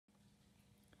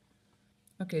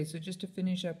Okay, so just to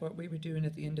finish up what we were doing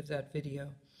at the end of that video.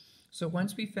 So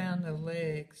once we found the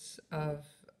legs of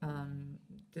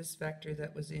this vector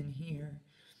that was in here,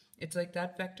 it's like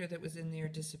that vector that was in there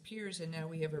disappears, and now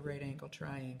we have a right angle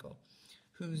triangle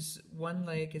whose one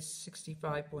leg is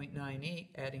 65.98,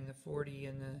 adding the 40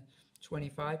 and the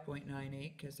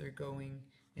 25.98 because they're going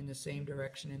in the same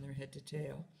direction in their head to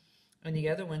tail. And the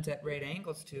other one's at right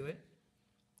angles to it,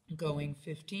 going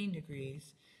 15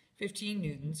 degrees, 15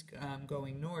 newtons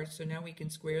going north. So now we can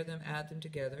square them, add them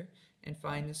together, and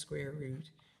find the square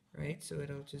root, right? So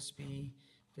it'll just be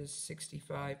this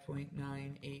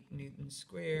 65.98 newtons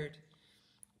squared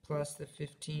plus the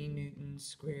 15 newtons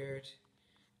squared,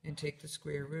 and take the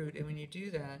square root. And when you do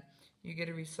that, you get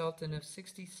a resultant of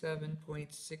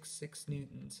 67.66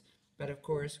 newtons. But of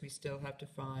course, we still have to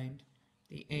find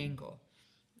the angle.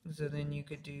 So then you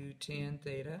could do tan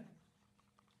theta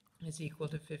is equal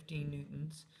to 15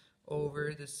 newtons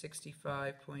over the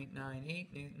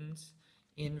 65.98 newtons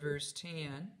inverse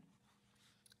tan,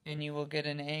 and you will get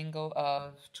an angle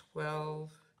of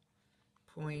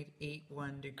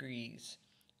 12.81 degrees.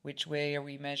 Which way are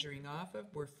we measuring off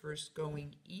of? We're first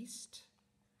going east,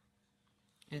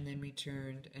 and then we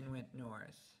turned and went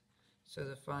north. So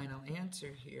the final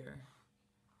answer here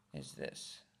is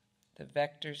this, the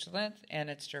vector's length and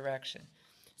its direction.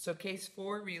 So case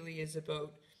 4 really is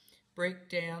about break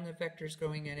down the vectors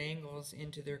going at angles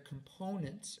into their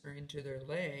components or into their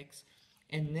legs,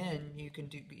 and then you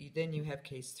have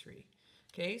case 3.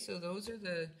 Okay, so those are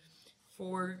the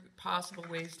 4 possible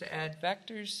ways to add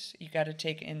vectors. You got to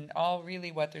take in all,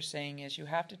 really what they're saying is you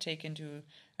have to take into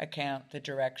account the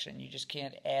direction. You just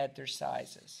can't add their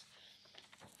sizes.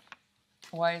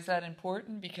 Why is that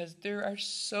important? Because there are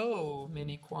so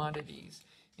many quantities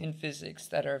in physics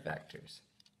that are vectors.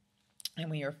 And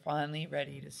we are finally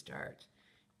ready to start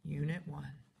Unit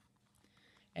 1.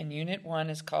 And Unit 1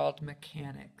 is called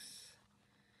Mechanics.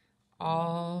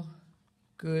 All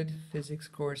good physics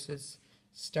courses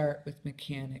start with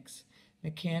mechanics.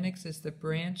 Mechanics is the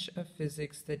branch of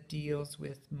physics that deals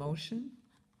with motion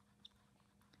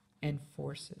and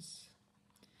forces.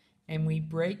 And we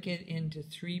break it into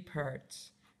 3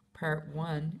 parts. Part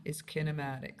 1 is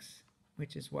kinematics,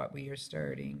 which is what we are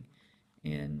starting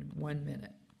in 1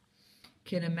 minute.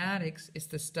 Kinematics is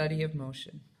the study of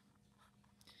motion.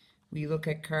 We look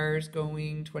at cars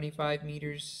going 25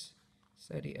 meters,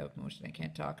 study of motion. I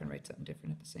can't talk and write something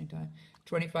different at the same time.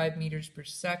 25 meters per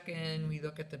second. We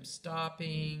look at them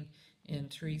stopping in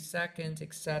 3 seconds,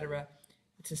 etc.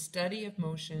 It's a study of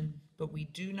motion, but we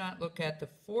do not look at the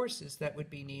forces that would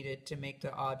be needed to make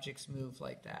the objects move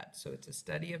like that. So it's a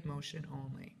study of motion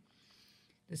only.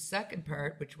 The second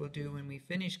part, which we'll do when we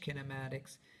finish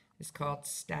kinematics, is called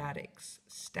statics.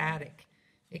 Static.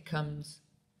 It comes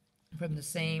from the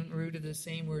same root of the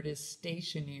same word as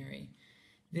stationary.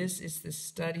 This is the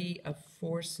study of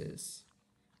forces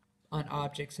on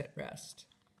objects at rest.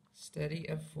 Study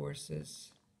of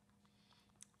forces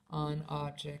on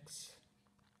objects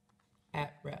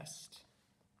at rest.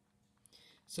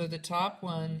 So the top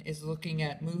one is looking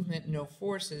at movement, no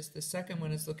forces. The second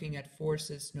one is looking at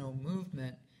forces, no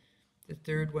movement. The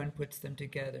third one puts them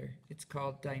together. It's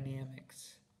called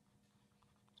dynamics.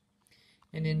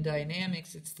 And in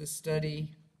dynamics, it's the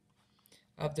study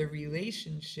of the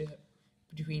relationship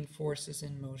between forces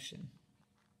and motion.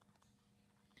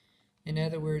 In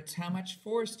other words, how much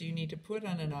force do you need to put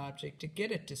on an object to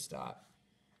get it to stop?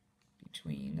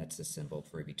 Between, that's the symbol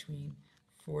for between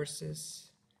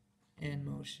forces and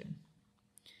motion.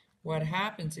 What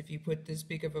happens if you put this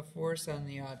big of a force on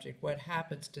the object? What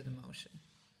happens to the motion?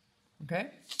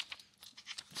 Okay?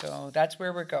 So that's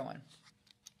where we're going.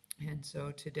 And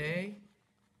so today,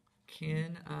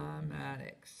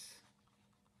 kinematics.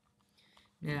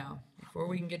 Now, before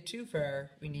we can get too far,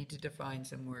 we need to define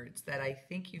some words that I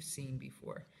think you've seen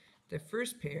before. The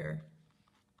first pair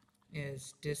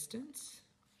is distance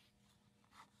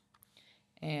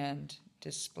and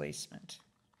displacement.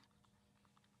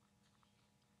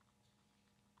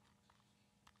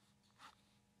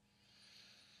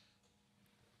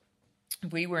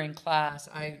 If we were in class,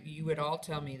 you would all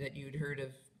tell me that you'd heard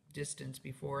of distance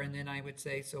before, and then I would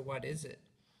say, so what is it?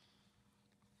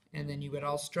 And then you would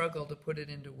all struggle to put it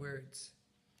into words.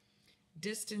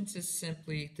 Distance is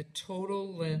simply the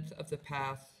total length of the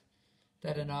path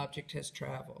that an object has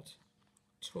traveled.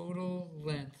 Total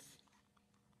length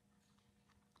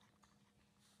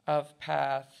of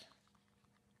path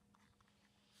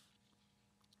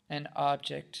an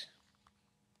object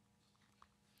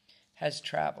has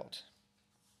traveled.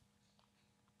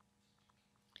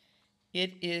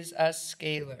 It is a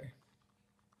scalar.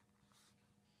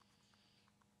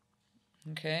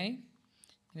 Okay?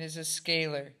 It is a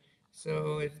scalar.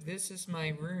 So if this is my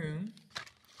room,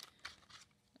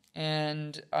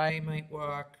 and I might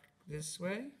walk this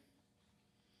way,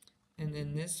 and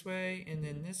then this way, and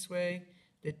then this way,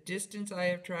 the distance I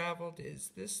have traveled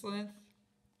is this length,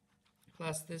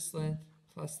 plus this length,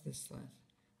 plus this length.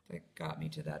 That got me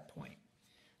to that point.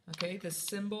 Okay, the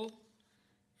symbol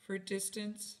for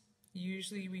distance,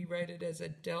 usually we write it as a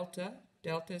delta.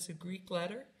 Delta is a Greek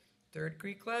letter. Third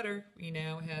Greek letter, we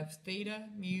now have theta,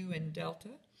 mu, and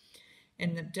delta.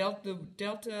 And the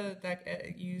delta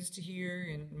that used here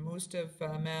in most of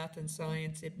math and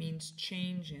science, it means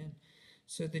change in.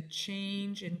 So the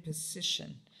change in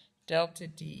position, delta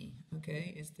d,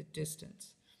 okay, is the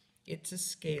distance. It's a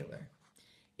scalar.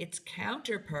 Its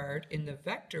counterpart in the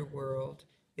vector world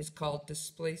is called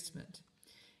displacement.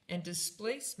 And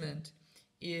displacement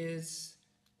is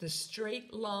the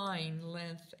straight line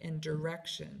length and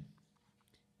direction.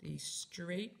 The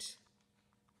straight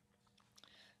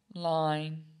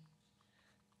line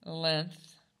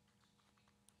length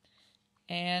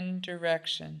and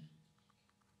direction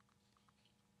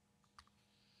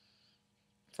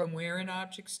from where an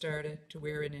object started to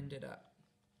where it ended up.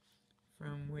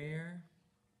 From where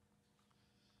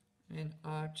an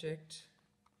object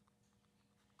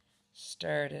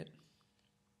started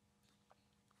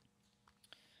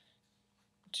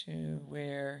to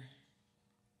where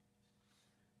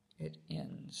it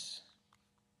ends.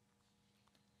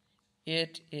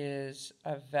 It is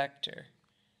a vector.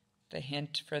 The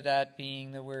hint for that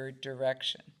being the word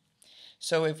direction.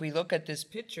 So if we look at this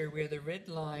picture where the red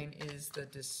line is the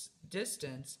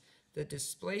distance, the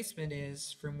displacement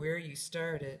is from where you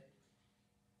started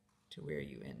to where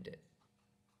you end it.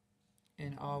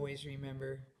 And always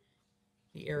remember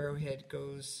the arrowhead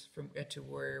goes from to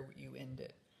where you end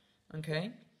it.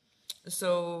 Okay?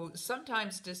 So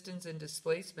sometimes distance and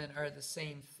displacement are the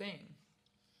same thing,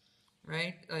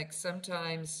 right? Like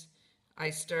sometimes I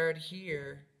start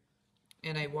here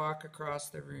and I walk across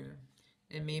the room,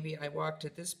 and maybe I walk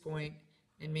to this point,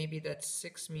 and maybe that's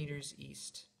 6 meters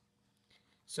east.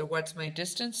 So what's my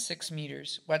distance? 6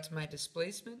 meters. What's my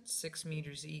displacement? 6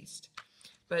 meters east.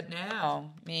 But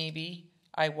now maybe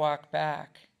I walk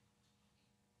back.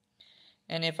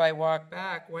 And if I walk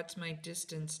back, what's my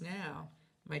distance now?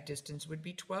 My distance would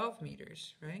be 12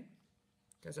 meters, right?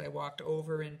 Because I walked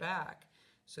over and back.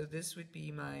 So this would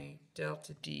be my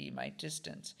delta D, my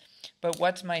distance. But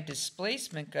what's my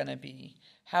displacement going to be?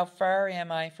 How far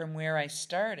am I from where I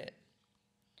started?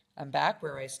 I'm back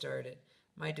where I started.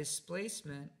 My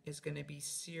displacement is going to be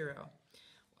 0.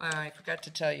 I forgot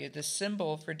to tell you, the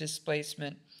symbol for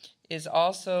displacement is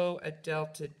also a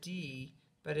delta D,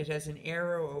 but it has an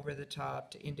arrow over the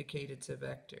top to indicate it's a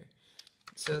vector.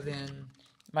 So then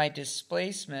my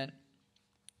displacement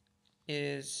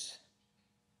is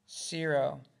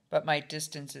 0, but my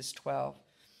distance is 12.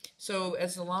 So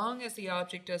as long as the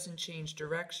object doesn't change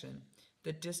direction,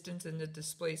 the distance and the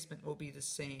displacement will be the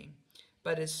same.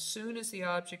 But as soon as the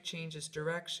object changes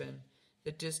direction,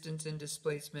 the distance and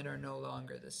displacement are no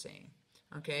longer the same.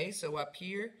 Okay, so up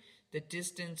here, the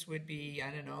distance would be,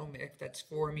 I don't know, if that's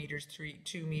 4 meters,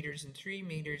 2 meters, and 3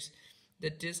 meters, the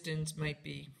distance might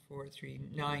be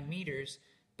 9 meters,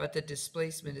 but the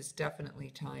displacement is definitely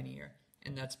tinier,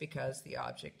 and that's because the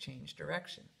object changed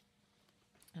direction.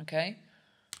 Okay?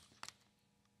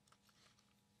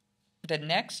 The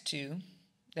next two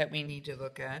that we need to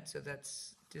look at, so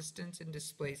that's distance and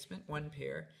displacement, one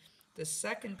pair. The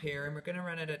second pair, and we're going to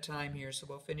run out of time here, so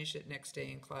we'll finish it next day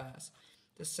in class.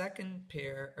 The second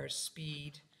pair are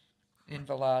speed and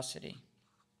velocity.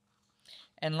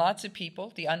 And lots of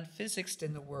people, the unphysicsed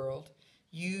in the world,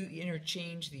 you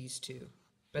interchange these two,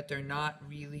 but they're not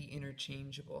really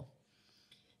interchangeable.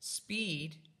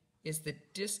 Speed is the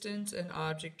distance an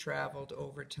object traveled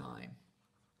over time.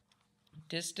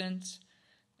 Distance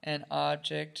an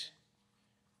object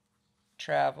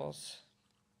travels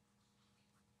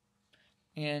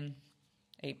in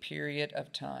a period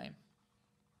of time.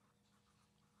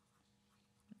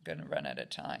 I'm going to run out of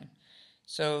time.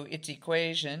 So its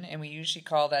equation, and we usually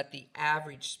call that the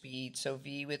average speed, so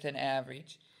V with an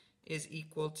average, is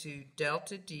equal to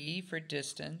delta D for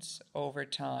distance over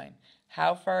time.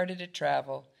 How far did it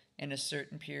travel in a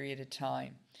certain period of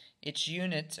time? Its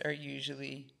units are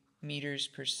usually meters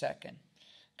per second.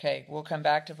 Okay, we'll come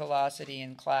back to velocity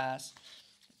in class.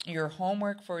 Your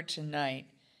homework for tonight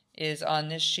is on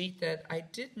this sheet that I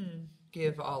didn't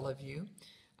give all of you.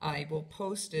 I will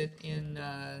post it in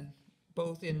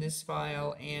both in this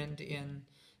file and in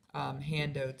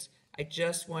handouts. I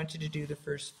just want you to do the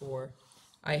first 4.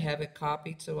 I have it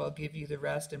copied, so I'll give you the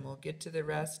rest, and we'll get to the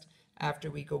rest after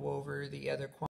we go over the other